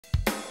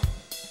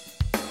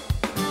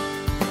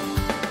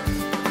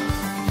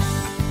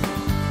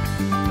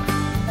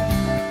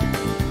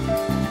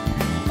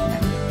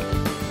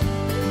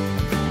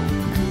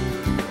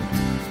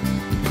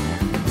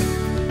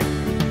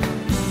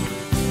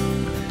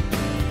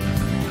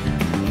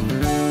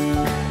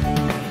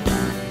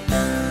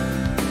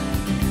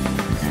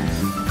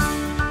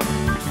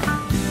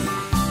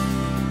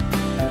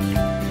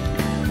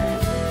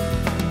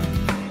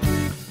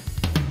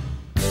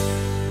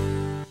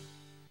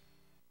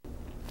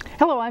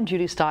Hello, I'm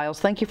Judy Stiles.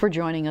 Thank you for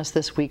joining us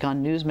this week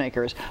on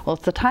Newsmakers. Well,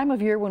 it's the time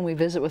of year when we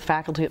visit with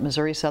faculty at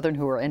Missouri Southern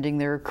who are ending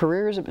their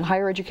careers in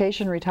higher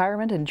education,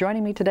 retirement, and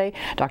joining me today,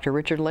 Dr.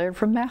 Richard Laird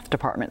from Math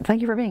Department.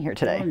 Thank you for being here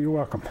today. Oh, you're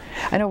welcome.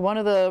 I know one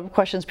of the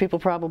questions people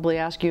probably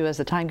ask you as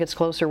the time gets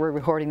closer, we're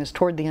recording this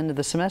toward the end of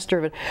the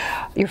semester, but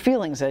your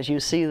feelings as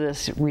you see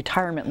this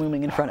retirement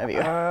looming in front of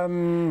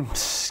you.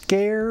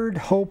 Scared,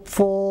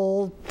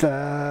 hopeful,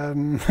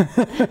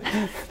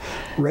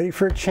 ready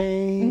for a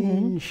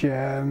change.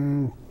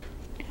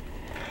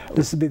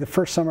 This will be the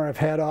first summer I've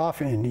had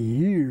off in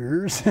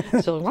years.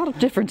 So a lot of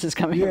differences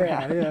coming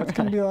around. Yeah, it's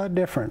going to be a lot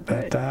different,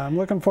 but I'm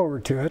looking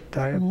forward to it.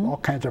 I have all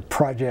kinds of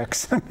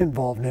projects I'm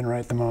involved in right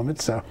at the moment.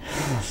 So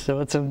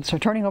it's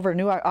turning over a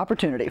new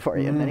opportunity for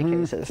you in many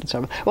cases.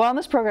 So, well, on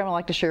this program, I'd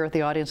like to share with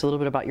the audience a little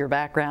bit about your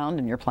background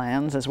and your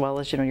plans, as well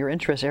as your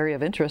area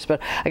of interest. But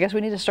I guess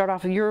we need to start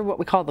off with what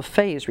we call the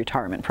phased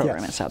retirement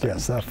program at Southern.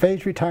 Yes,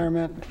 phased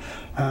retirement.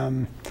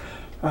 I'm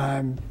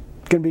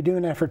going to be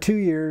doing that for 2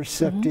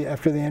 years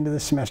after the end of the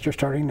semester,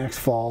 starting next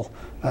fall.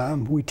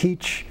 We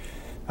teach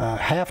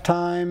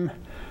half-time,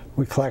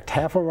 we collect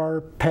half of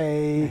our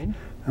pay,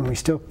 and we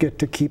still get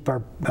to keep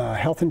our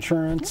health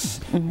insurance,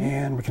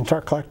 and we can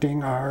start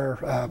collecting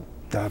our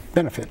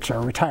benefits,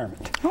 our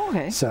retirement. Oh,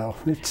 okay. So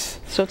it's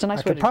a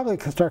nice way I could probably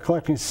start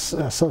collecting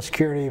Social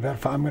Security, but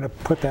if I'm going to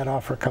put that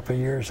off for a couple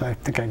of years, I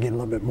think I get a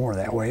little bit more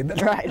that way.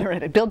 But right.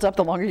 It builds up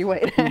the longer you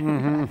wait.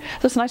 So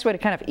it's a nice way to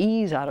kind of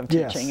ease out of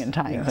teaching and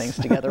tying things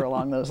together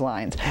along those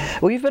lines.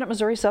 Well, you've been at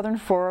Missouri Southern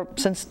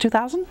since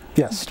 2000?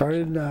 Yes,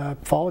 started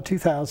fall of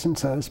 2000,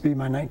 so this will be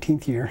my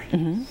 19th year.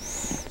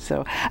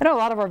 So I know a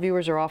lot of our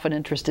viewers are often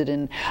interested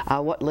in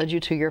what led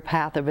you to your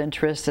path of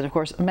interest, and of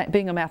course,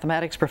 being a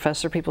mathematics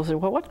professor, people say,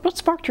 well,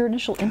 what sparked your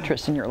initial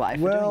interest in your life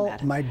in doing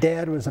that? My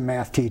dad was a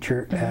math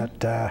teacher at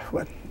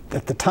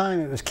the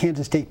time it was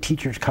Kansas State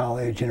Teachers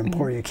College in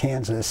Emporia,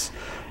 Kansas,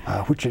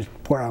 which is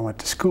where I went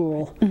to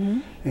school,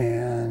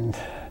 and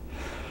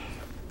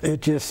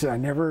I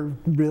never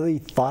really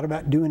thought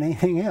about doing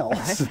anything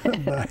else.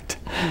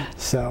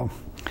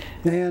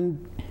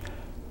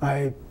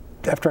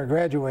 After I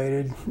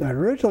graduated, I was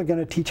originally going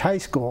to teach high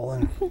school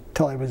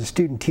until I was a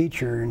student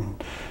teacher,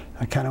 and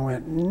I kind of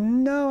went,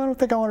 no, I don't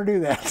think I want to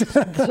do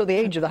that. So the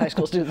age of the high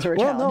school students were a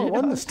challenge. Well, no, it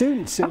wasn't the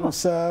students. It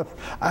was,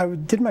 I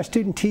did my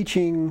student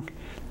teaching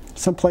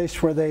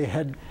someplace where they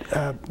had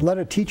let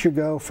a teacher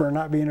go for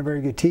not being a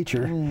very good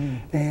teacher,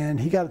 and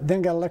he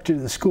then got elected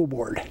to the school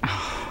board.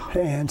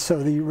 And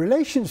so the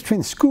relations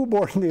between the school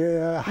board and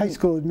the high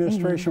school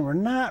administration were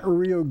not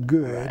real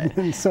good,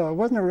 and so it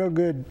wasn't a real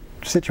good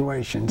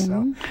situation,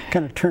 so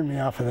kind of turned me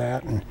off of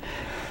that. And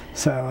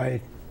so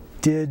I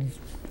did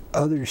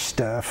other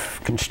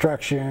stuff,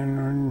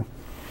 construction,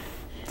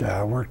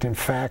 worked in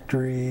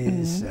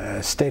factories,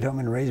 stayed home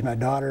and raised my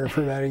daughter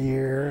for about a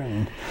year,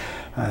 and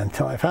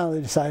until I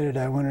finally decided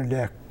I wanted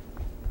to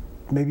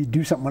maybe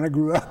do something when I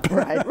grew up.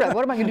 Right.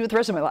 What am I going to do with the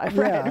rest of my life?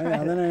 Yeah,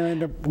 then I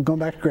ended up going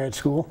back to grad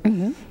school,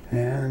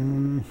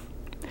 and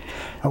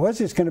I was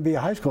just going to be a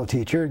high school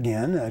teacher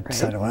again. I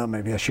decided, well,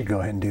 maybe I should go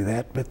ahead and do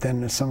that. But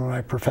then some of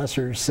my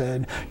professors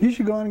said, you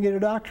should go on and get a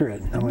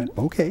doctorate. And I went,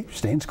 okay,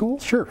 stay in school?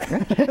 Sure.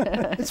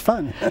 It's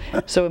fun.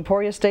 So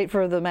Emporia State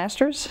for the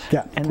master's?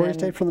 Yeah, Emporia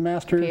State for the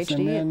master's, PhD?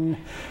 and then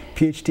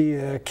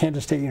PhD at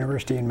Kansas State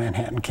University in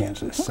Manhattan,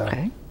 Kansas.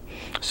 Okay.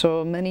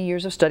 So many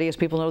years of study, as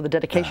people know the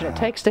dedication it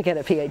takes to get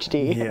a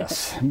PhD.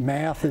 Yes.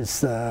 Math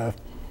is the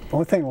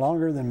only thing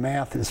longer than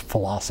math is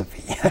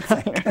philosophy, I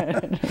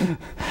think.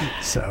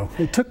 So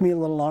it took me a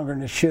little longer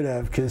than it should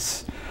have,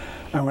 because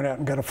I went out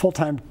and got a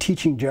full-time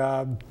teaching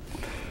job.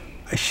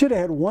 I should have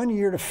had 1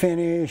 year to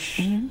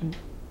finish,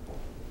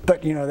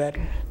 but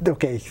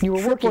okay, you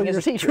were working as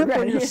a teacher,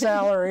 triple your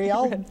salary,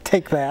 I'll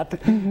take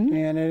that. And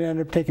it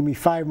ended up taking me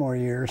 5 more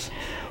years,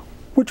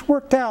 which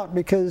worked out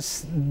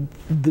because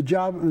the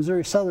job at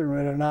Missouri Southern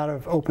would not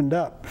have opened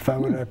up if I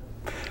would have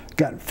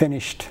gotten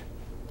finished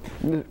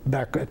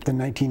back at the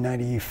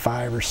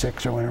 1995 or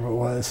 6 or whenever it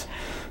was.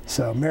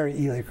 So Mary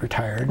Elick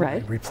retired.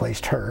 Right. I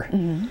replaced her.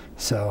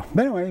 So,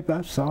 but anyway,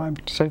 so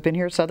you've been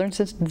here at Southern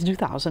since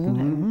 2000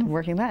 and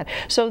working that.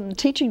 So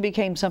teaching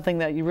became something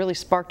that you really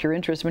sparked your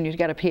interest when you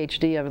got a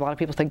PhD. A lot of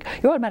people think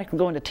you automatically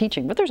go into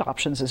teaching, but there's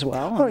options as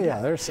well. Oh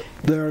yeah, there's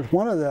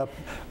one of the,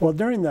 well,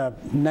 during the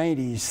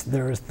 90s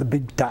there was the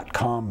big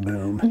 .com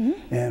boom,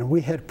 and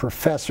we had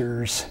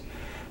professors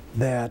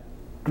that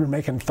were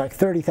making like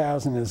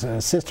 $30,000 as an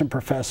assistant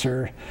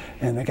professor,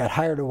 and they got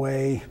hired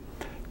away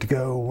to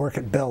go work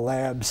at Bell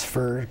Labs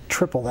for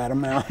triple that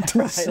amount.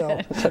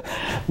 So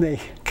they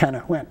kind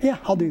of went, yeah,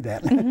 I'll do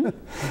that. And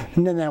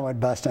then that went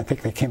bust. I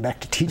think they came back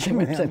to teaching.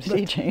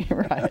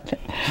 Right.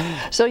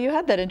 So you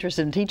had that interest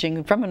in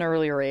teaching from an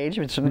earlier age,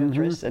 with some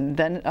interest, and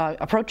then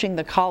approaching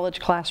the college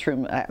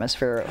classroom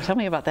atmosphere. Tell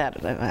me about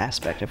that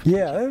aspect of teaching.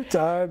 Yeah,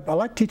 I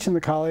like teaching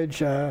the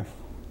college.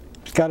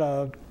 It's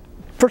got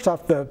first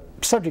off, the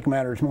subject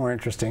matter is more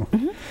interesting,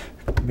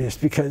 just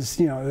because,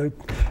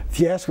 if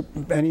you ask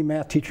any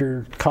math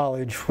teacher at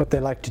college what they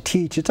like to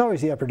teach, it's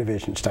always the upper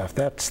division stuff.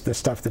 That's the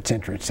stuff that's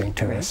interesting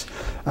to us.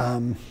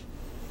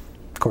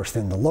 course,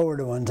 then the lower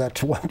ones,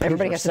 that's what pays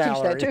everybody your has to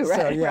teach that too,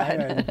 right? So,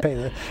 yeah,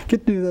 right.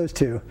 Get to do those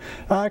too.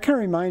 I kind of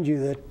remind you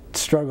that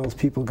struggles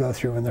people go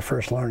through when they're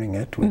first learning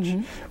it, which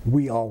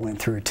we all went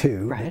through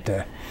too. Right.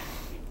 But,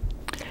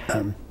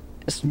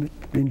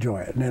 enjoy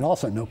it, and then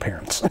also no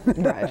parents.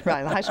 Right.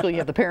 In high school, you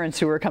have the parents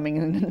who are coming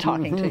in and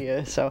talking to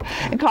you. So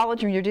in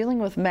college, when you're dealing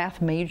with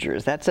math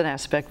majors, that's an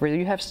aspect where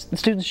you have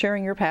students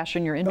sharing your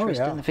passion, your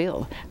interest in the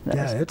field.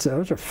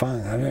 Those are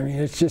fun. I mean,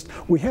 it's just,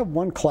 we have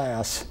one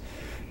class.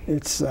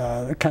 It's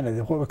kind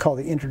of what we call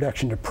the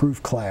Introduction to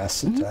Proof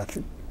class. It's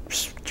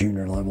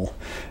junior level,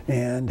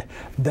 and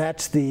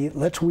that's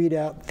let's weed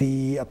out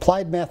the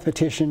applied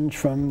mathematicians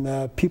from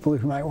the people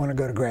who might want to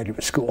go to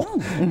graduate school.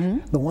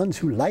 The ones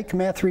who like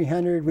Math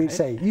 300, we'd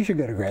say you should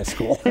go to grad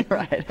school.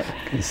 Right.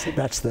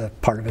 That's the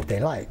part of it they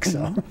like.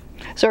 So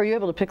are you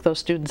able to pick those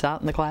students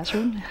out in the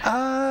classroom?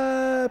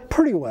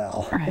 Pretty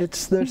well. Right.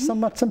 There's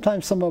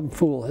sometimes some of them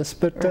fool us,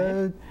 but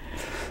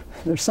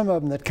there's some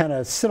of them that kind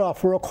of sit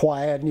off real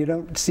quiet and you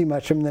don't see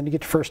much of them, then you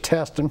get your first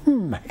test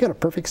and I got a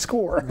perfect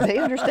score. They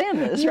understand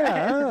this,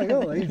 right? Yeah,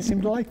 they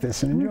seem to like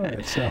this and enjoy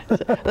it. So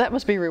that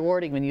must be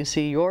rewarding when you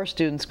see your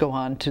students go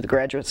on to the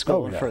graduate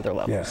school and further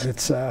levels. Yeah,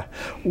 it's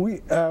we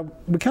kind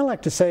of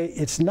like to say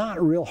it's not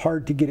real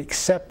hard to get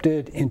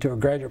accepted into a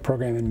graduate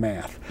program in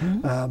math.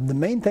 The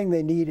main thing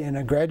they need in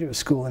a graduate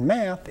school in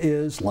math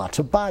is lots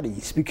of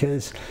bodies,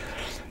 because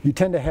you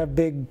tend to have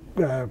big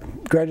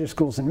graduate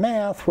schools in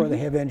math where they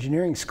have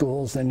engineering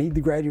schools. They need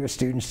the graduate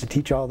students to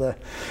teach all the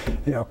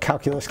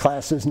calculus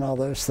classes and all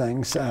those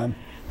things,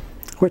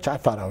 which I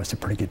thought I was a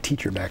pretty good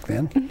teacher back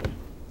then.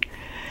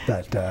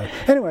 But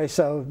anyway,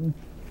 so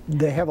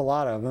they have a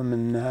lot of them,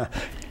 and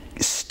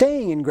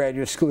staying in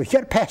graduate school, you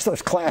got to pass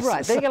those classes.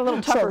 Right, they get a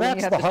little tougher. So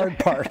that's the hard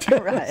part,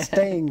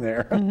 staying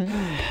there.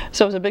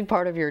 So it's a big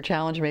part of your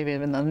challenge, maybe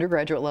in the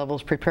undergraduate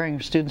levels,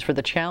 preparing students for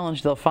the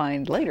challenge they'll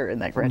find later in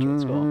that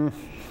graduate school.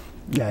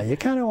 Yeah, you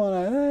kind of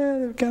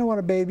want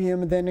to baby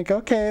them, and then you go,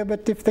 okay,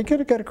 but if they're going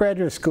to go to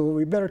graduate school,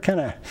 we better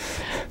kind of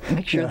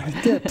make sure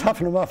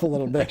toughen them up a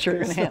little bit. Make sure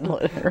you're going to handle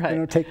it, right? They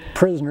don't take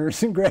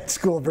prisoners in grad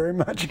school very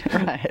much.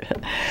 Right.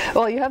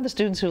 Well, you have the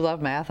students who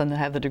love math and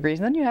have the degrees,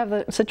 and then you have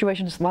the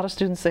situations, a lot of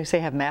students, they say,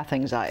 have math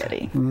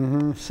anxiety.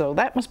 So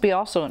that must be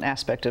also an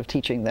aspect of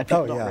teaching that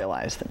people don't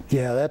realize.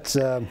 Yeah, that's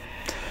a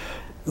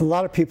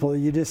lot of people,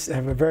 you just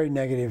have a very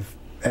negative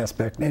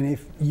aspect, and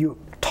if you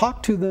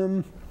talk to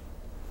them,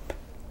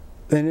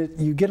 then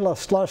you get a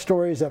lot of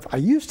stories of, I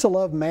used to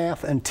love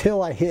math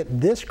until I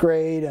hit this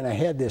grade and I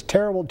had this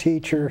terrible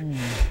teacher,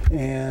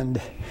 and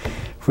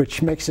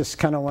which makes us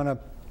kind of want to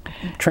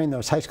train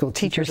those high school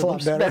teachers a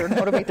lot better.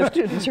 Motivate their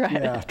students, right?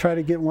 Yeah, try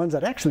to get ones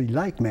that actually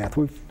like math.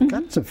 We've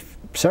got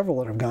several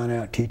that have gone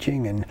out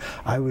teaching, and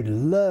I would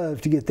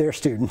love to get their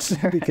students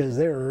because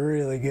they're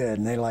really good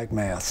and they like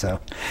math. So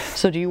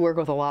do you work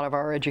with a lot of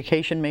our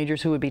education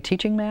majors who would be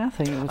teaching math?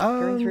 Are you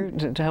carrying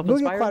through to help inspire them?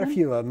 We get quite a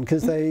few of them,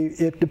 because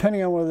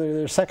depending on whether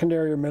they're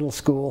secondary or middle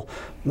school,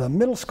 the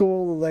middle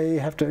school they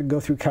have to go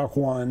through Calc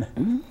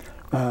 1.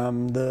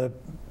 The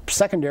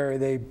secondary,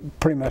 they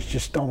pretty much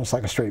just almost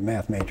like a straight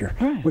math major,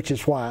 which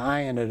is why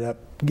I ended up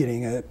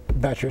getting a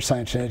Bachelor of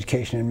Science in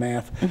Education in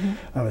Math.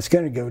 I was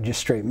going to go just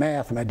straight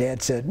math, and my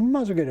dad said,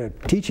 might as well get a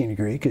teaching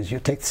degree because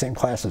you'll take the same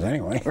classes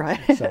anyway.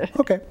 Right. So,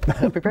 okay.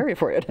 They'll prepare you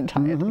for it and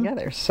tie it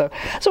together. So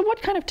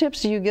what kind of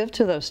tips do you give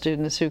to those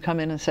students who come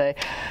in and say,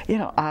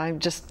 I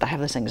have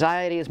this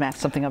anxiety, is math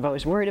something I've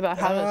always worried about?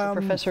 How does a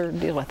professor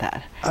deal with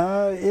that?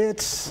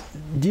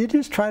 You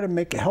just try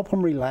to help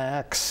them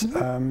relax.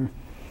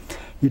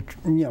 You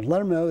let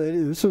them know that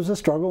this was a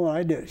struggle, and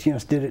I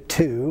did it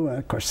too.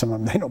 Of course, some of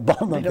them, they don't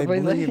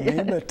believe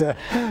me, but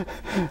I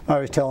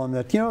always tell them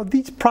that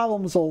these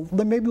problems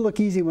they maybe look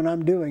easy when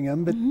I'm doing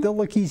them, but they'll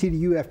look easy to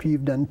you after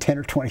you've done 10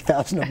 or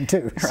 20,000 of them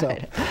too.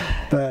 Right.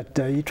 But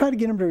you try to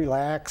get them to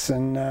relax,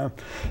 and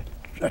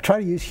I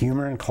try to use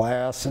humor in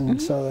class, and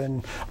so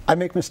then I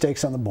make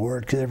mistakes on the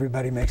board because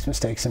everybody makes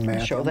mistakes in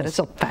math. Show that it's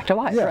a fact of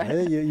life,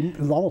 right? You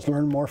almost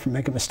learn more from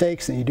making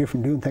mistakes than you do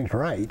from doing things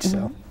right.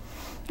 So.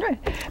 Right.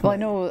 Well, I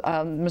know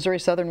Missouri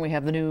Southern, we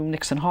have the new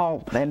Nixon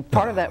Hall, and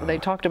part of that they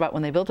talked about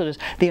when they built it is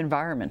the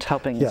environment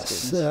helping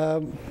students.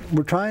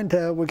 We're trying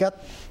to, we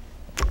got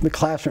the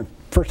classroom.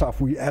 First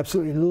off, we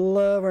absolutely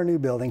love our new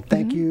building.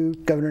 Thank you,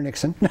 Governor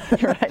Nixon.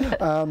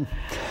 Right.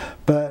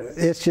 But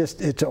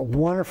it's a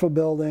wonderful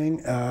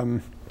building.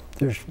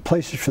 There's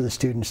places for the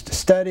students to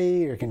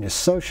study, or you can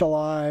just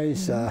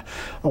socialize. I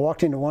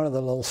walked into one of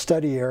the little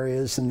study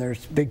areas, and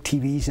there's big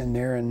TVs in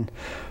there, and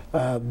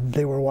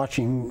they were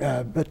watching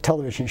a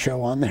television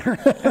show on there,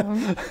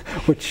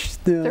 which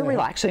they're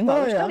relaxing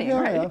while they're studying,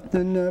 right?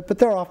 And,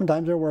 but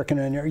oftentimes they're working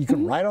in there. You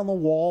can write on the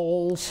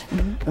walls.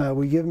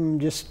 We give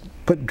them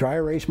put dry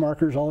erase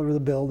markers all over the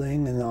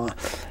building, and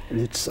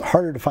it's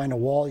harder to find a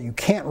wall you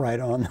can't write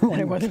on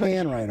than one you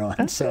can write on.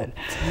 That's good.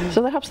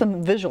 So that helps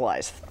them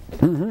visualize.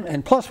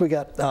 And plus we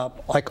got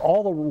like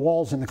all the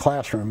walls in the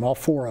classroom, all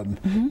 4 of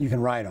them, you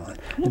can write on.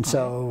 And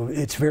so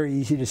it's very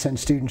easy to send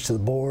students to the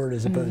board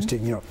as opposed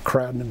to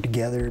crowding them them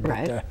together. But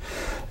Right.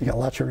 we got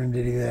lots of room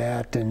to do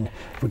that, and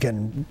we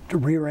can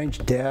rearrange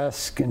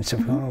desks, and so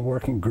if we want to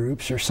work in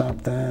groups or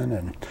something,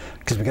 and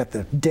because we got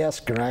the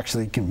desks that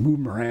actually can move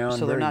them around.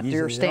 So they're not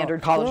your easily.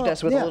 standard college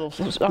desk with a little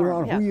They're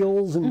on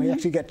wheels, and we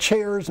actually got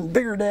chairs and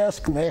bigger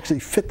desks, and they actually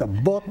fit the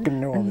book.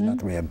 And well, not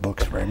that we have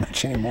books very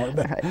much anymore,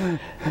 but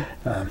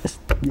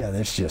yeah,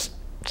 that's just.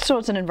 So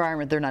it's an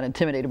environment they're not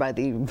intimidated by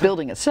the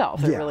building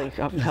itself. It really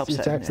helps.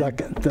 It's actually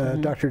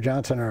like Dr.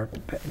 Johnson, our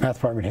math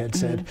department head,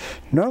 said,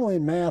 normally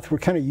in math we're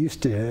kind of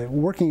used to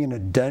working in a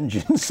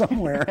dungeon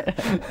somewhere.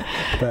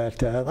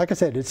 But like I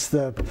said, it's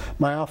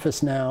my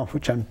office now,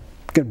 which I'm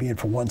going to be in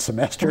for one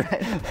semester.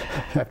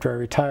 After I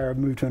retire, I've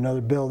moved to another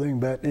building,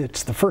 but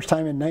it's the first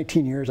time in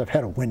 19 years I've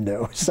had a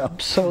window.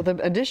 So the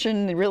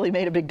addition really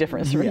made a big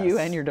difference for you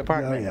and your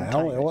department.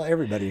 Oh, yeah. Well,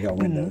 everybody got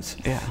windows.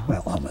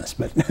 Well, almost,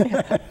 but.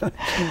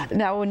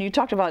 Now, when you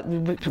talked about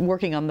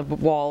working on the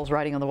walls,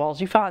 writing on the walls,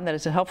 you found that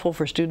it's helpful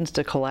for students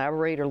to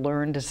collaborate or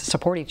learn to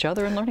support each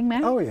other in learning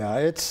math? Oh, yeah.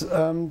 It's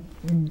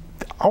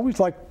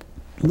always like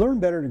learn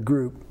better in a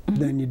group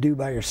than you do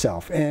by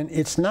yourself. And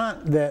it's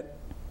not that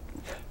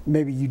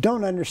maybe you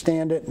don't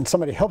understand it and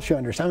somebody helps you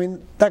understand. I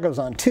mean, that goes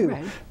on too.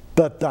 Right.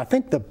 But I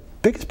think the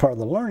biggest part of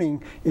the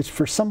learning is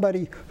for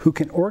somebody who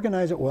can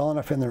organize it well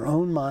enough in their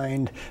own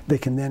mind, they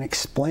can then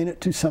explain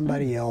it to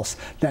somebody else.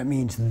 That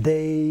means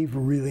they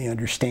really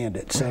understand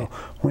it. So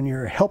when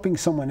you're helping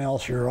someone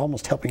else, you're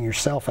almost helping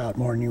yourself out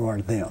more than you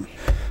are them.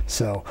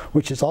 So,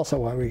 which is also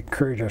why we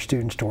encourage our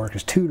students to work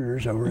as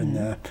tutors over in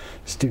the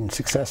Student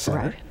Success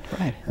Center.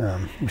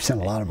 We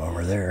send a lot of them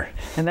over there.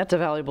 And that's a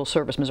valuable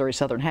service Missouri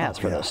Southern has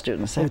for those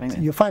students.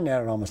 You'll find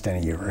that at almost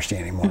any university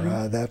anymore.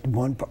 That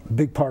one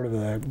big part of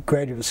the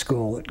graduate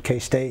school at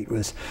K-State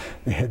was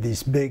they had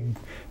these big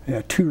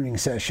tutoring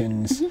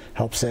sessions,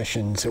 help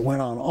sessions. It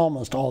went on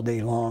almost all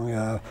day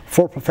long.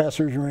 4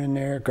 professors were in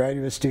there,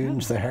 graduate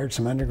students. They hired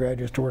some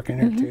undergraduates to work in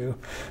there too.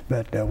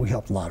 But we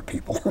helped a lot of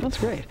people. That's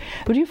great.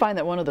 But do you find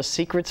that one of the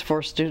secrets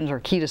for students or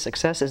key to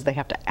success is they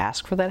have to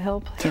ask for that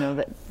help? You know,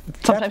 that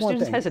sometimes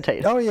students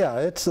hesitate. Oh yeah,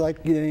 it's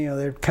like, you know,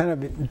 they're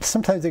kind of,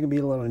 sometimes they can be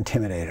a little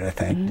intimidated, I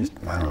think. Just,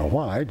 I don't know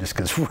why, just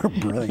because we're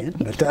brilliant.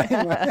 But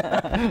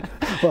anyway,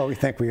 well, we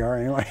think we are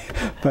anyway.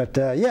 But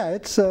yeah,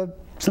 it's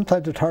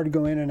sometimes it's hard to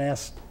go in and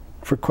ask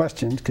for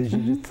questions because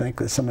you just think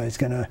that somebody's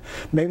going to,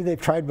 maybe they've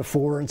tried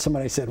before and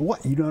somebody said,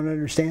 what, you don't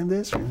understand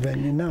this? And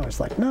then you know, it's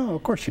like, no,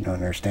 of course you don't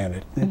understand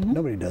it.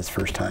 Nobody does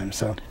first time.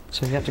 So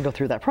you have to go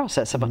through that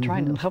process about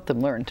trying to help them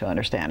learn to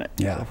understand it.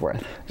 Yeah. So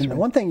forth. And the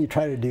one thing you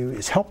try to do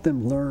is help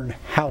them learn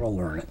how to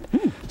learn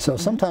it. So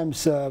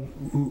sometimes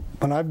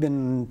when I've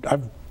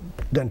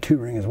done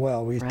tutoring as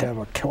well, we used to have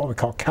what we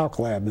call Calc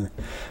Lab. And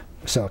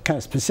so kind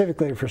of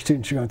specifically for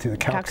students who are going through the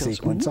calc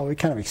sequence, so we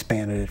kind of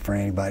expanded it for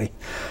anybody.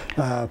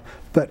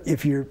 But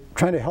if you're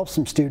trying to help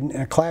some student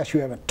in a class you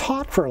haven't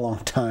taught for a long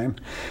time,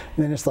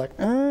 then it's like,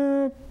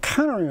 kind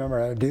of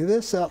remember how to do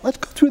this. Let's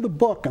go through the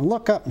book and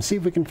look up and see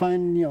if we can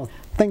find, you know,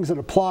 things that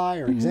apply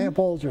or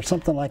examples or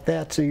something like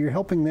that. So you're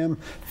helping them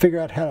figure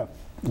out how to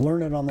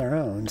learn it on their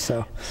own.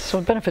 So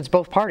it benefits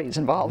both parties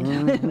involved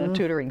in a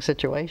tutoring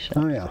situation.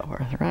 Oh yeah.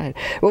 So, right.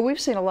 Well, we've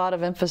seen a lot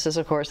of emphasis,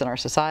 of course, in our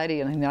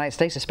society and in the United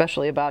States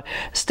especially about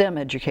STEM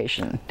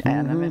education.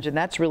 And I imagine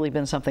that's really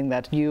been something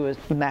that you as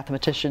a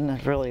mathematician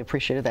have really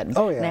appreciated, that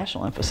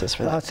national emphasis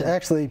for that. That's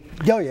actually,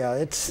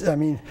 it's, I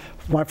mean,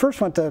 when I first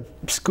went to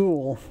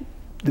school,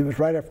 it was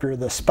right after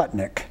the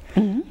Sputnik.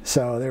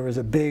 So there was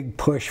a big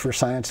push for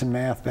science and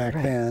math back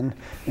then,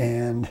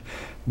 and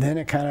then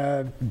it kind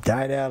of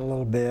died out a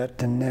little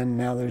bit, and then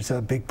now there's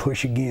a big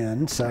push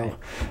again. So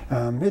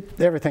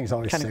everything's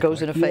always kind of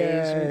goes in a phase.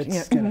 Yeah,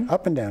 it's kind of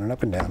up and down and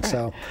up and down.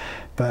 So,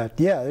 but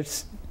yeah,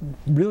 it's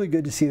really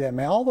good to see that.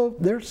 Although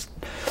there's,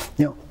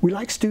 you know, we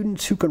like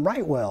students who can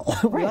write well.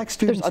 We like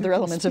students. There's other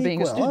elements of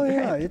being a student. Oh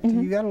yeah,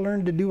 you got to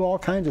learn to do all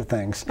kinds of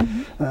things.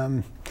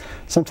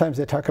 Sometimes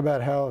they talk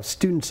about how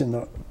students in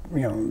the,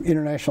 you know,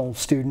 international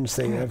students,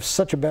 they have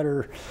such a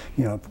better,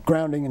 you know,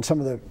 grounding in some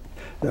of the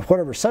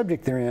whatever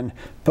subject they're in,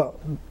 but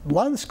a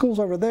lot of the schools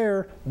over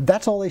there,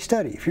 that's all they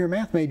study. If you're a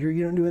math major,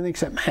 you don't do anything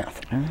except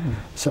math.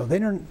 So they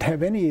don't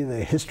have any of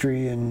the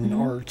history and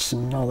arts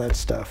and all that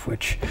stuff,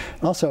 which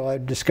also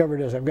I've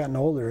discovered as I've gotten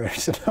older. I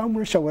said, I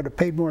wish I would have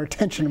paid more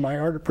attention to my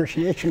art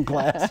appreciation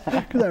class,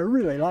 because I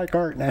really like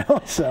art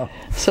now. So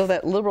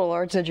that liberal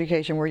arts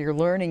education where you're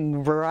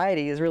learning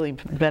variety is really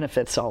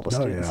benefits all the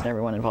students and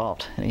everyone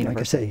involved in a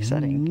university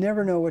setting. You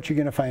never know what you're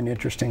going to find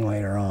interesting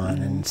later on,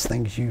 and it's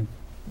things you,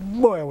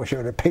 boy, I wish I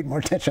would have paid more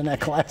attention to that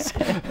class.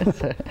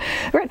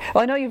 Right.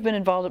 Well, I know you've been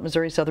involved at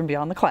Missouri Southern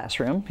beyond the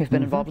classroom. You've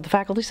been involved with the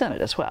Faculty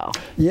Senate as well.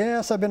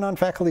 Yes, I've been on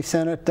Faculty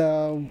Senate.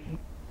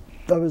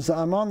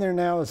 I'm on there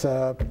now as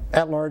a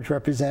at-large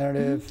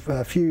representative.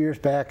 A few years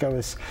back, I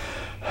was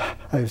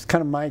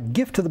kind of my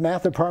gift to the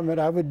math department.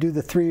 I would do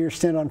the 3-year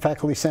stint on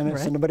Faculty Senate,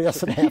 so nobody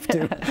else would have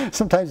to.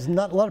 Sometimes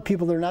not a lot of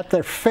people, they're not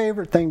their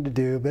favorite thing to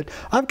do, but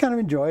I've kind of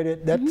enjoyed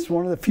it. That's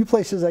one of the few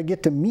places I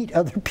get to meet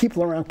other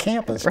people around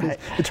campus.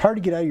 It's hard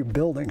to get out of your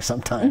building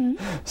sometimes.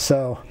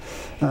 So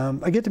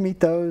I get to meet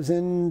those,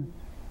 and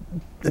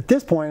at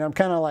this point, I'm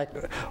kind of like,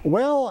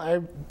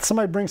 well,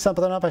 somebody brings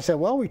something up. I said,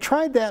 well, we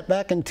tried that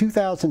back in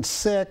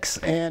 2006,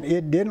 and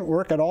it didn't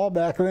work at all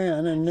back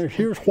then, and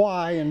here's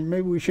why, and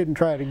maybe we shouldn't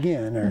try it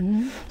again,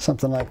 or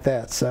something like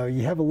that. So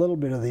you have a little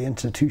bit of the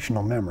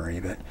institutional memory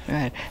of it.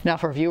 Right. Now,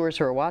 for viewers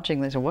who are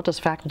watching, they say, what does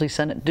Faculty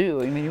Senate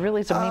do? I mean,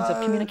 really, it's a means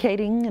of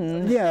communicating?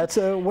 And yeah, it's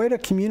a way to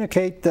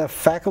communicate the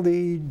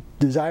faculty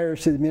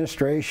desires to the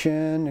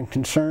administration and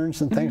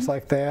concerns and things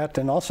like that,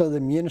 and also the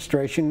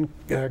administration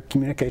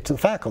communicates to the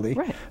faculty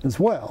as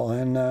well.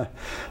 And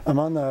I'm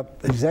on the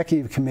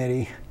executive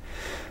committee,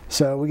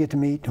 so we get to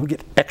meet, we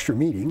get extra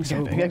meetings.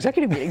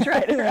 Executive meetings,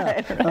 right.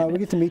 We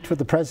get to meet with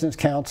the President's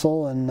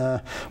Council,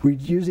 and we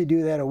usually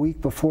do that a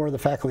week before the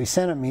Faculty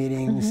Senate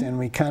meetings, and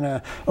we kind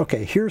of,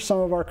 okay, here's some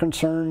of our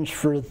concerns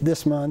for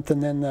this month,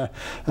 and then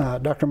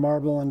Dr.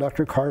 Marble and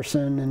Dr.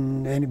 Carson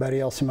and anybody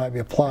else who might be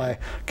apply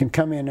can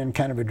come in and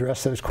kind of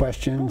address those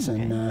questions,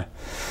 and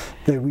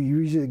we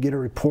usually get a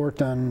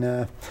report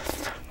on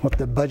what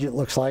the budget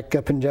looks like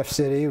up in Jeff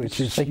City, which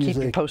is they usually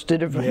keep you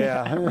posted.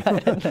 Yeah.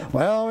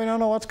 Well, we don't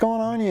know what's going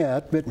on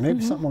yet, but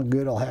maybe something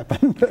good will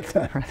happen.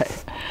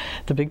 Right.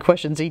 The big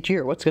questions each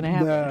year, what's going to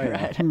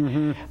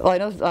happen? Well, I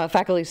know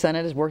Faculty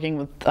Senate is working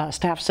with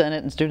Staff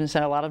Senate and Student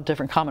Senate, a lot of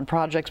different common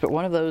projects, but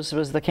one of those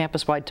was the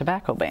campus-wide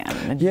tobacco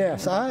ban.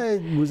 Yes, I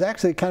was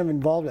actually kind of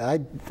involved. I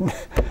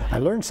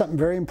learned something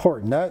very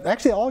important.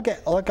 Actually, all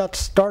got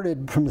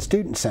started from the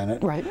Student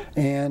Senate,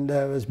 and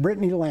it was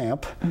Brittany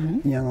Lamp,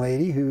 a young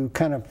lady, who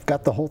kind of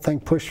got the whole thing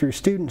pushed through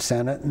Student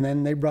Senate, and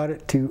then they brought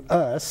it to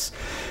us,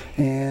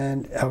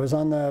 and I was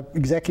on the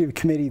executive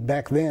committee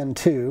back then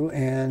too,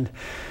 and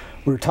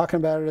we were talking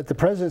about it at the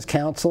President's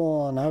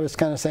Council, and I was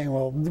kind of saying,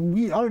 well,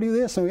 we ought to do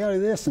this and we ought to do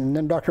this, and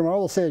then Dr.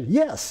 Marble said,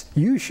 yes,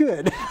 you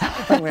should.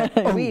 I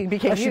went, we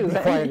became I should be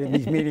quiet in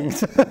these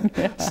meetings.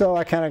 So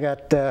I kind of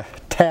got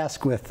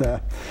tasked with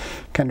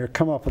kind of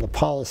come up with a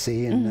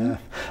policy, and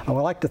I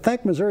would like to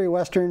thank Missouri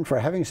Western for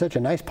having such a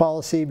nice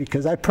policy,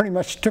 because I pretty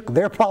much took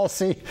their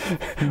policy,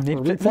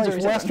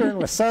 replaced Western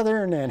with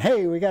Southern, and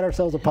hey, we got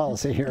ourselves a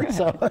policy here.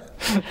 So, but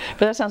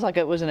that sounds like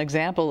it was an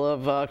example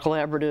of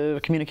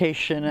collaborative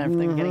communication and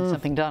everything, getting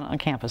something done on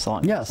campus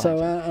along those lines.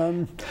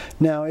 So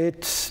now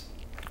it's,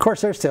 of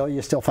course,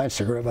 you still find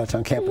cigarette butts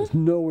on campus,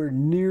 nowhere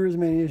near as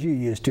many as you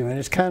used to, and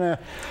it's kind of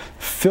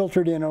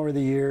filtered in over the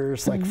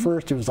years. Like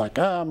first it was like,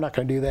 oh, I'm not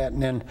going to do that,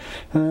 and then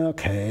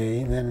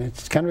okay, and then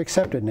it's kind of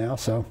accepted now.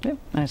 So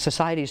and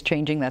society's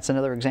changing. That's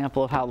another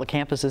example of how the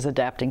campus is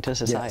adapting to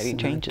society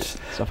changes.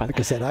 So like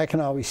I said, I can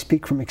always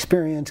speak from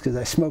experience because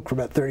I smoked for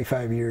about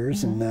 35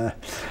 years, and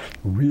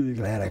really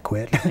glad I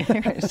quit.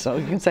 So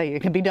you can say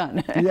it can be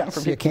done.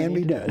 Yes, it can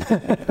be done.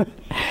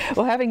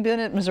 Well, having been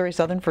at Missouri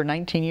Southern for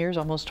 19 years,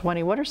 almost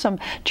 20, what are some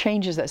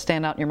changes that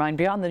stand out in your mind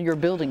beyond your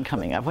building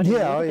coming up? What do you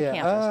do at the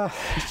campus?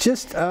 It's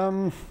just,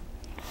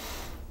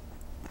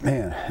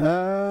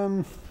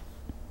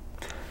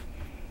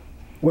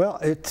 well,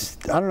 it's,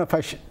 I don't know if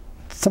I should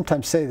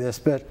sometimes say this,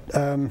 but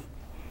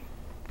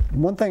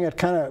one thing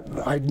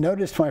I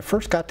noticed when I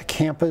first got to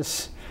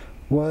campus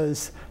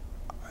was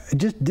I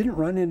just didn't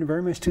run into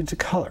very many students of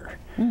color.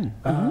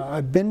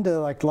 I've been to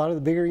like a lot of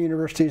the bigger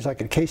universities,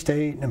 like at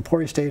K-State and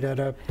Emporia State, had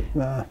a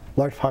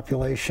large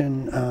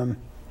population,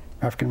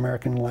 African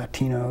American,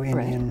 Latino,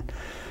 Indian,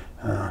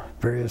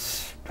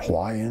 various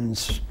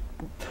Hawaiians,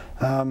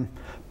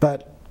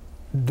 but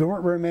there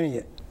weren't very many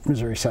at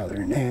Missouri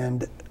Southern,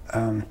 and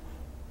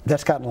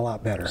that's gotten a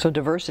lot better. So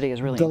diversity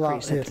has really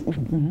increased.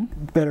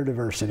 Better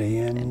diversity,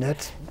 and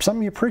that's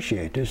something you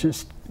appreciate. It's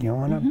just, you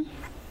want to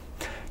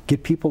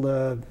get people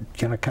to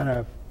kind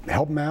of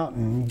help them out,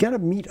 and you got to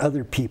meet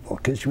other people,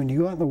 because when you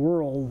go out in the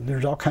world,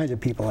 there's all kinds of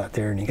people out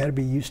there, and you got to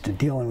be used to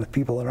dealing with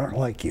people that aren't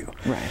like you.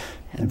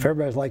 And if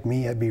everybody's like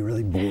me, I'd be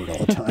really bored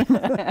all the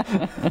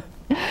time.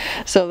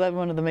 So that's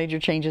one of the major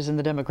changes in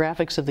the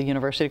demographics of the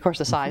university. Of course,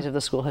 the size of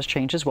the school has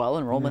changed as well.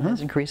 Enrollment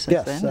has increased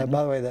since then. Yes,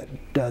 by the way,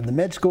 the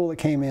med school that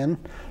came in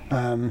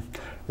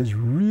has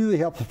really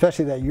helped,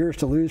 especially that Years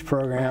to Lose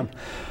program.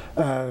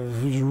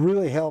 Has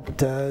really helped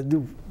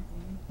the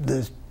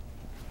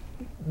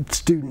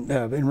student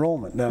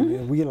enrollment.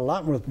 We get a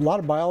lot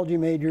of biology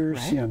majors,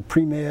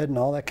 pre-med and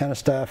all that kind of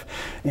stuff,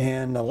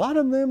 and a lot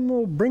of them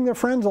will bring their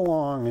friends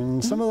along,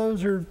 and some of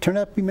those turn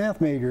out to be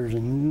math majors,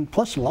 and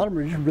plus a lot of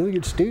them are just really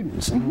good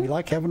students, and we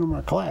like having them in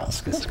our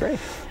class. That's great.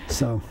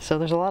 So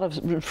there's a lot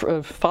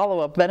of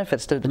follow-up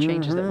benefits to the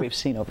changes that we've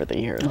seen over the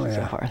years and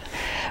so forth.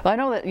 Well, I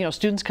know that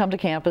students come to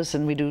campus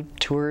and we do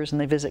tours and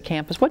they visit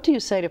campus. What do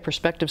you say to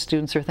prospective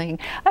students who are thinking,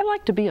 I'd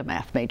like to be a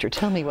math major?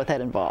 Tell me what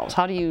that involves.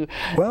 How do you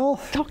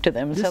talk to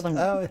them and tell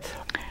them?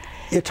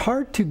 It's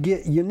hard to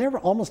get. You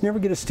almost never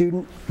get a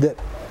student that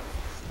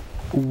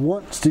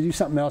wants to do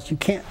something else, you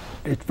can't,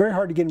 it's very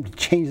hard to get them to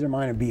change their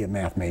mind and be a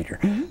math major.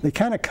 They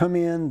kind of come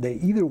in, they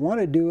either want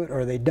to do it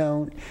or they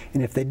don't,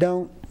 and if they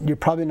don't, you're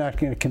probably not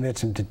going to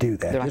convince them to do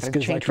that. They're not going to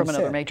change from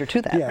another major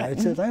to that. Yeah, right? it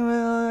says,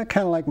 well, I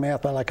kind of like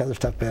math, I like other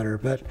stuff better,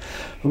 but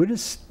we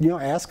just,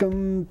 ask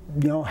them,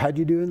 how'd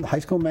you do in high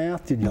school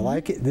math? Did you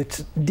like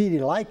it? Did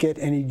you like it?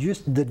 And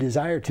just the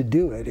desire to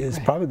do it is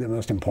probably the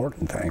most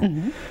important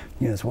thing.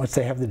 So once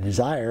they have the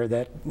desire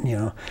that,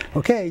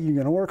 okay, you're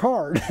going to work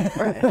hard.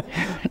 Right.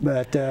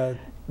 But I've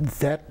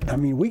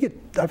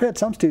had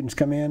some students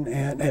come in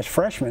and as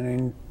freshmen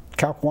in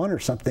Calc 1 or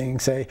something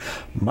say,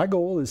 my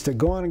goal is to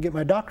go on and get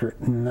my doctorate.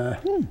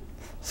 And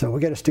so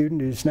we got a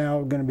student who's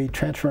now going to be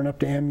transferring up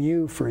to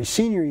MU for his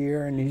senior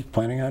year, and he's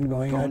planning on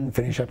going on and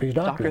finish up his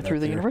doctorate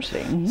through the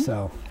university.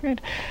 So,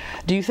 great.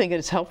 Do you think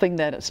it's helping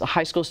that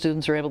high school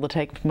students are able to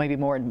take maybe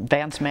more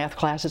advanced math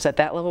classes at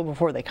that level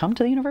before they come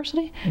to the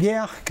university?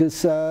 Yeah,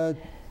 because the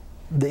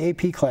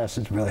AP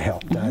classes really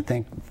helped. I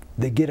think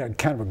they get a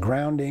kind of a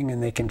grounding,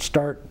 and they can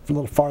start a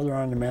little farther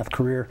on in their math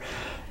career.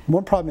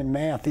 One problem in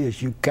math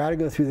is you've got to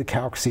go through the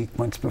calc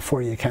sequence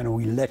before you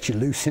we let you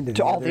loose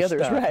into all the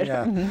others, stuff. right?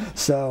 Yeah.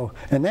 So,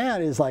 and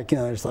that is like,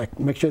 it's like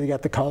make sure you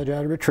got the college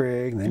algebra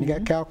trig, and then you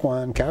got Calc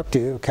 1, Calc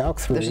 2, Calc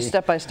 3. There's a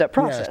step-by-step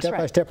process,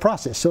 step-by-step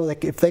process. So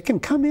if they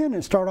can come in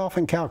and start off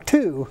in Calc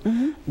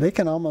 2, they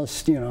can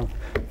almost,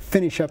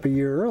 finish up a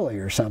year early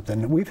or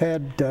something. We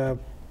had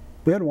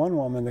one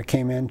woman that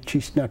came in,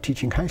 she's now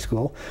teaching high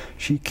school.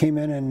 She came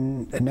in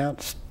and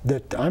announced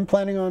that I'm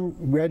planning on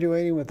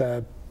graduating with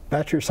a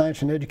Bachelor of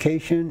Science in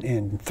Education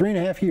in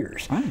 3.5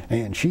 years. Wow.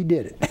 And she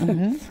did it.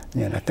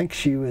 And I think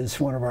she was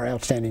one of our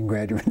outstanding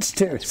graduates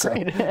too. So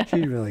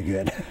she's really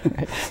good.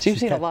 Right. So you've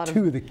seen a lot of...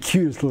 two of the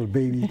cutest little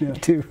babies now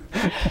too.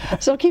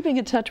 So keeping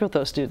in touch with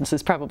those students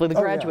is probably the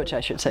graduates,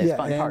 I should say, is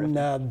fun part of it.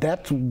 And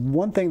that's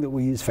one thing that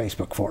we use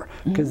Facebook for.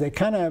 Because they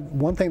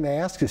one thing they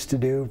asked us to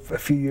do a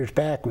few years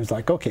back was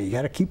like, okay, you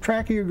got to keep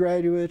track of your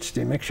graduates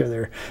to make sure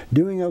they're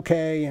doing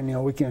okay,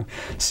 and we can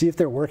see if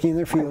they're working in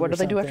their field. What do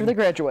they do after they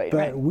graduate?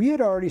 But we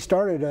had already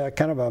started a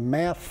kind of a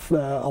math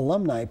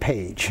alumni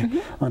page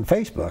on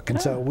Facebook, and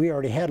so we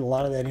already had a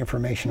lot of that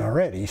information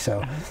already,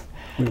 so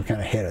we were kind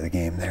of ahead of the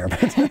game there.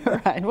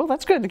 Right, well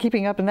that's good,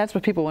 keeping up, and that's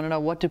what people want to know.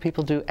 What do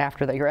people do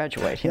after they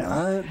graduate?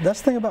 That's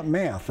the thing about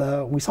math.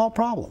 We solve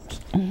problems.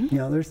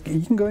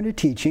 You can go into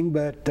teaching,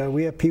 but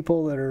we have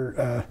people that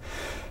are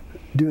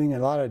doing a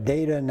lot of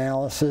data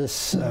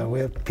analysis. We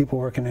have people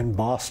working in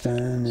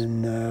Boston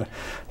and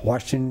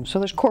Washington. So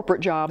there's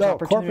corporate jobs,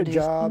 opportunities.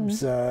 Corporate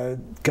jobs,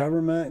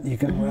 government. You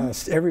can.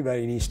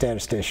 Everybody needs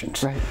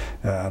statisticians. Right.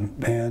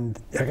 And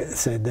like I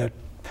said, that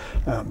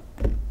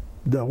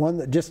the one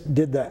that just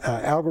did the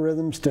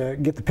algorithms to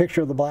get the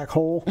picture of the black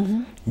hole.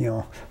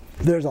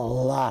 There's a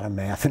lot of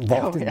math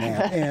involved in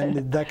that.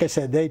 And like I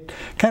said, they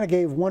kind of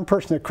gave one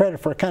person the credit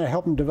for kind of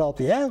helping develop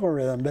the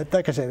algorithm, but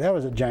like I said, that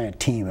was a giant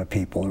team of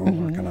people who were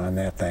working on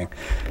that thing.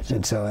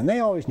 And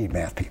they always need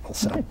math people.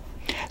 So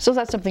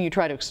that's something you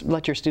try to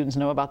let your students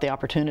know about, the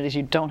opportunities.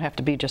 You don't have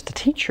to be just a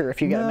teacher if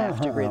you get a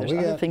math degree. There's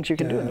other things you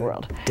can do in the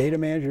world. Data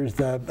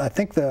managers. I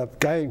think the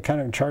guy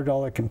kind of in charge of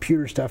all the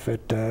computer stuff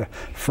at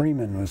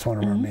Freeman was one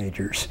of our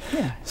majors.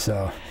 Yeah.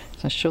 So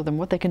show them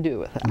what they can do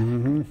with that.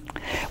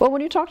 Well, when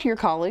you talk to your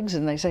colleagues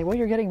and they say, well,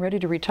 you're getting ready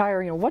to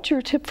retire, what's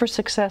your tip for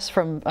success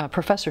from a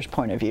professor's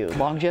point of view,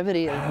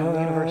 longevity in the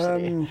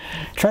university?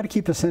 Try to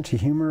keep a sense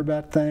of humor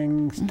about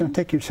things. Don't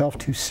take yourself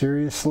too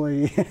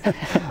seriously.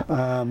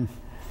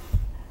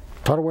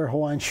 Try to wear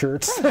Hawaiian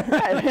shirts.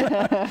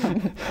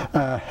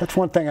 That's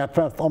one thing I'm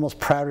almost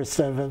proudest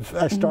of.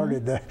 I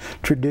started the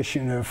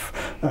tradition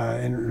of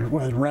in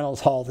Reynolds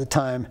Hall at the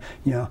time.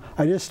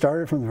 I just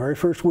started from the very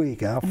first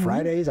week.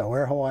 Fridays I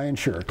wear Hawaiian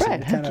shirts.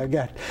 Right. Kind of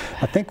got,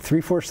 I think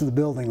 3/4 of the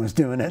building was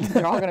doing it.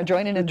 They're all going to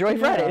join in and enjoy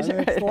Fridays.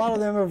 A lot of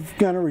them have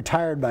kind of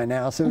retired by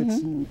now, so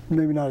it's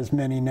maybe not as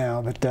many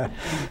now. But that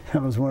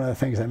was one of the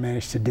things I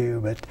managed to do.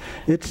 But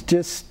it's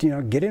just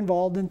get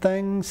involved in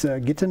things,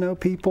 get to know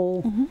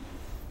people.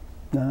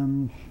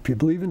 If you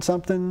believe in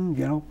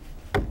something,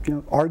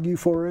 argue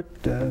for it,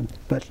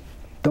 but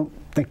don't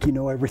think you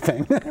know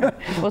everything.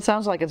 Well, it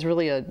sounds like it's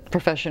really a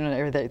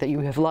profession that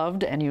you have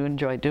loved and you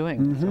enjoy doing.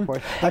 And so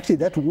forth. Actually,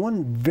 that's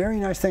one very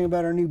nice thing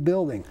about our new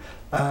building.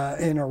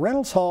 In our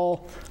Reynolds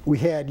Hall, we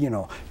had, an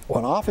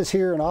office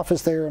here, an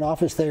office there, an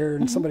office there,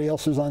 and somebody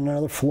else was on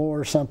another floor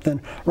or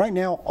something. Right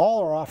now,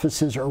 all our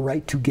offices are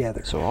right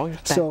together.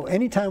 So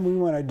anytime we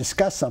want to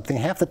discuss something,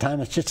 half the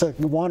time it's just like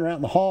wander out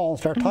in the hall and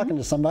start talking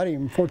to somebody,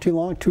 and before too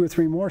long, 2 or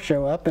 3 more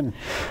show up, and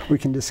we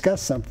can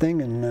discuss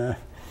something. And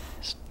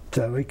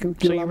so we can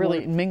get you're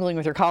really mingling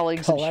with your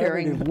colleagues and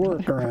sharing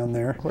work around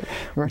there,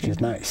 which is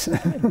nice.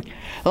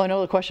 Well, I know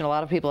the question a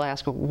lot of people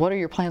ask, what are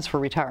your plans for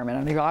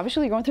retirement? And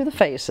obviously you're going through the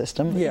phase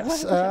system.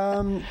 Yes,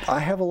 I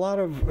have a lot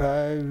of,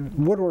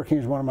 woodworking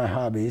is one of my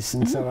hobbies,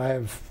 and so I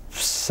have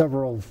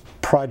several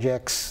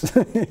projects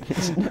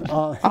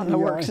on the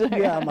works.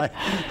 Yeah,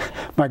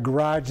 my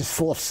garage is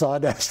full of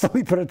sawdust, let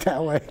me put it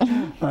that way.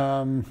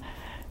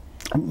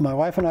 My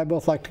wife and I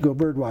both like to go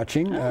bird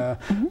watching.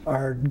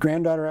 Our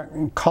granddaughter out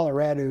in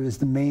Colorado is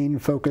the main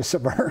focus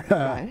of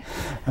our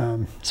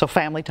so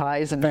family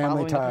ties and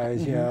family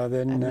ties. Yeah,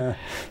 then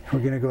we're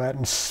going to go out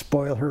and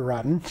spoil her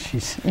rotten.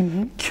 She's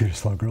the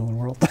cutest little girl in the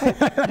world,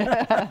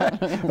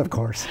 of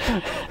course.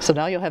 So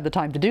now you'll have the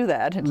time to do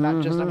that. It's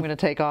not just I'm going to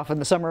take off in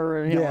the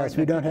summer. Yes,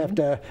 we don't have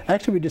to.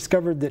 Actually, we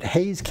discovered that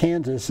Hays,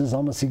 Kansas is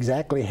almost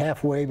exactly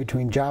halfway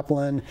between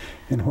Joplin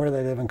and where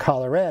they live in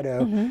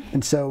Colorado,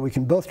 and so we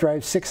can both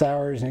drive 6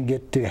 hours and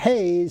get to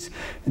Hays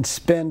and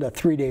spend a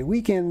 3-day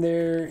weekend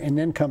there and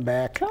then come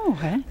back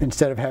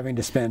instead of having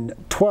to spend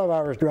 12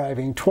 hours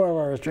driving, 12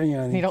 hours,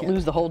 you don't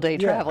lose the whole day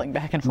traveling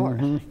back and forth.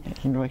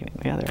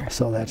 Together.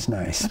 So that's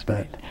nice.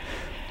 But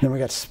then we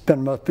got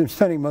to been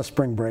spending most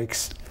spring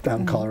breaks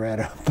down in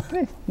Colorado.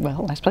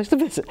 Well, nice place to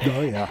visit.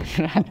 Oh,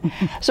 yeah.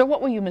 So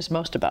what will you miss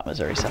most about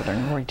Missouri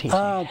Southern? Where are you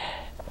teaching?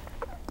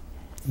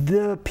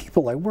 The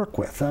people I work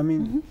with. I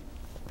mean,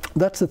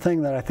 that's the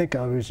thing that I think I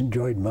always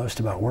enjoyed most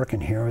about working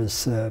here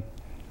is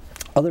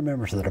other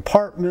members of the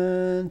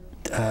department,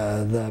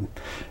 the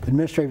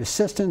administrative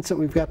assistants that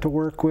we've got to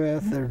work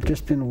with. They've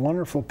just been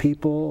wonderful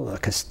people. The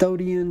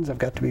custodians, I've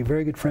got to be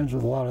very good friends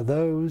with a lot of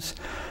those.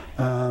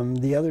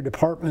 The other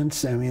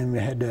departments, I mean, we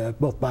had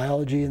both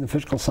biology and the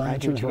physical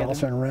sciences were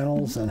also in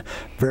Reynolds, and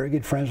very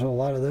good friends with a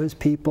lot of those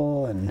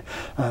people. And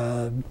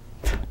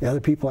the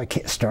other people I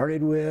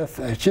started with,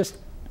 it's just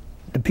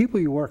the people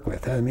you work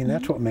with. I mean,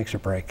 that's what makes or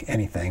break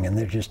anything, and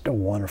they're just a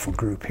wonderful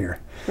group here.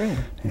 Great.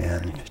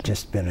 And it's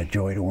just been a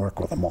joy to work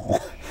with them all.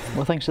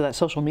 Well, thanks to that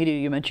social media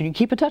you mentioned, you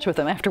keep in touch with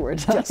them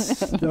afterwards.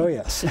 Yes. Oh,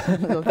 yes.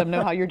 Let them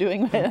know how you're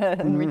doing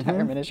in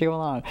retirement as you go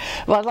along.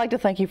 Well, I'd like to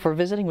thank you for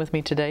visiting with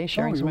me today,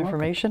 sharing some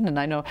information, and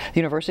I know the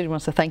university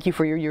wants to thank you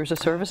for your years of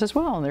service as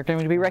well, and they're going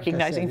to be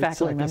recognizing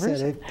faculty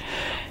members.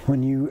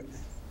 When you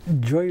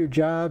enjoy your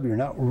job, you're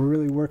not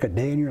really work a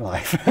day in your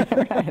life.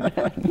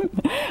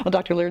 Well,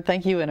 Dr. Laird,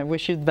 thank you, and I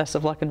wish you the best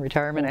of luck in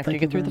retirement after you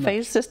get through the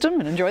phase system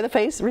and enjoy the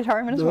phase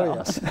retirement as well.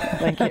 Yes.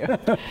 Thank you.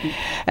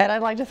 And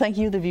I'd like to thank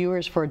you, the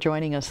viewers, for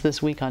joining us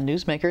this week on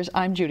Newsmakers.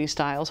 I'm Judy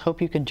Stiles.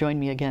 Hope you can join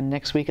me again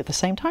next week at the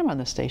same time on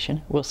this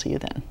station. We'll see you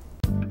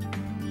then.